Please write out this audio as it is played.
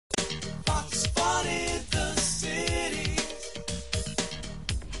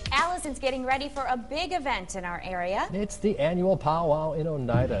Allison's getting ready for a big event in our area. It's the annual powwow in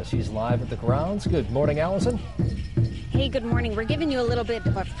Oneida. She's live at the grounds. Good morning, Allison. Hey, good morning. We're giving you a little bit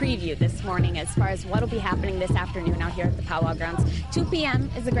of a preview this morning as far as what will be happening this afternoon out here at the powwow grounds. 2 p.m.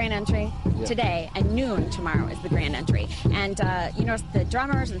 is the grand entry today, and noon tomorrow is the grand entry. And you notice the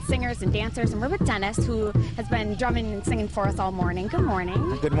drummers and singers and dancers, and we're with Dennis, who has been drumming and singing for us all morning. Good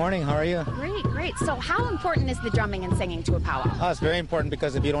morning. Good morning. How are you? Great, great. So how important is the drumming and singing to a powwow? Oh, it's very important,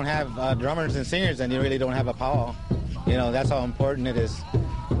 because if you don't have drummers and singers, then you really don't have a powwow. You know, that's how important it is.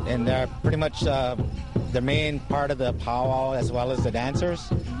 And they're pretty much the main part of the powwow, as well as the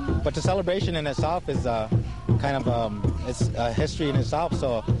dancers. But the celebration in itself is kind of it's a history in itself.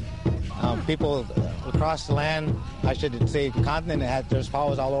 So people across the land, I should say continent, there's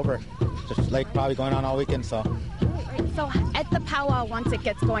powwows all over, just like probably going on all weekend. So at the powwow, once it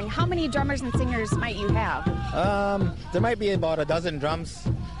gets going, how many drummers and singers might you have? There might be about a dozen drums.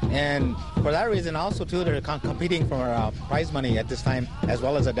 And for that reason, also, too, they're competing for prize money at this time, as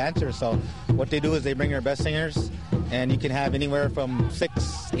well as a dancer. So what they do is they bring their best singers, and you can have anywhere from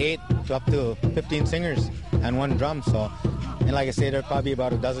 6, 8, to up to 15 singers and one drum. So, and like I say, there'll probably be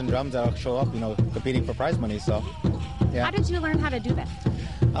about a dozen drums that'll show up, you know, competing for prize money. So, yeah. How did you learn how to do that?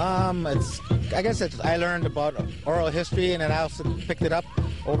 I learned about oral history, and then I also picked it up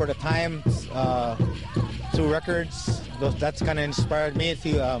over the time through records. That's kind of inspired me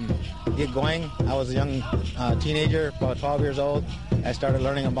to get going. I was a young teenager, about 12 years old. I started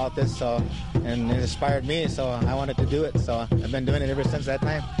learning about this, and it inspired me, so I wanted to do it. So I've been doing it ever since that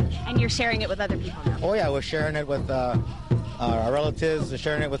time. And you're sharing it with other people now? Oh yeah, we're sharing it with our relatives, we're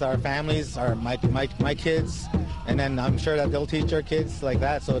sharing it with our families, my kids, and then I'm sure that they'll teach their kids like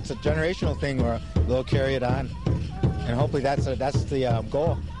that. So it's a generational thing where they'll carry it on, and hopefully that's the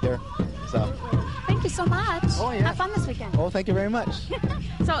goal here. So. Thank you so much. Oh, yeah. Have fun this weekend. Oh, thank you very much.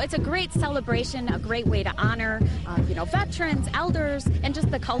 So it's a great celebration, a great way to honor, veterans, elders, and just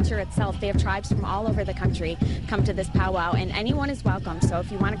the culture itself. They have tribes from all over the country come to this powwow, and anyone is welcome. So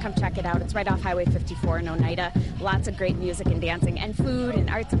if you want to come check it out, it's right off Highway 54 in Oneida. Lots of great music and dancing and food and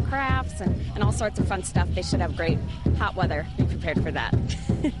arts and crafts and all sorts of fun stuff. They should have great hot weather. Be prepared for that.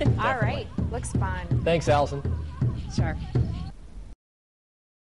 All right. Looks fun. Thanks, Allison. Sure.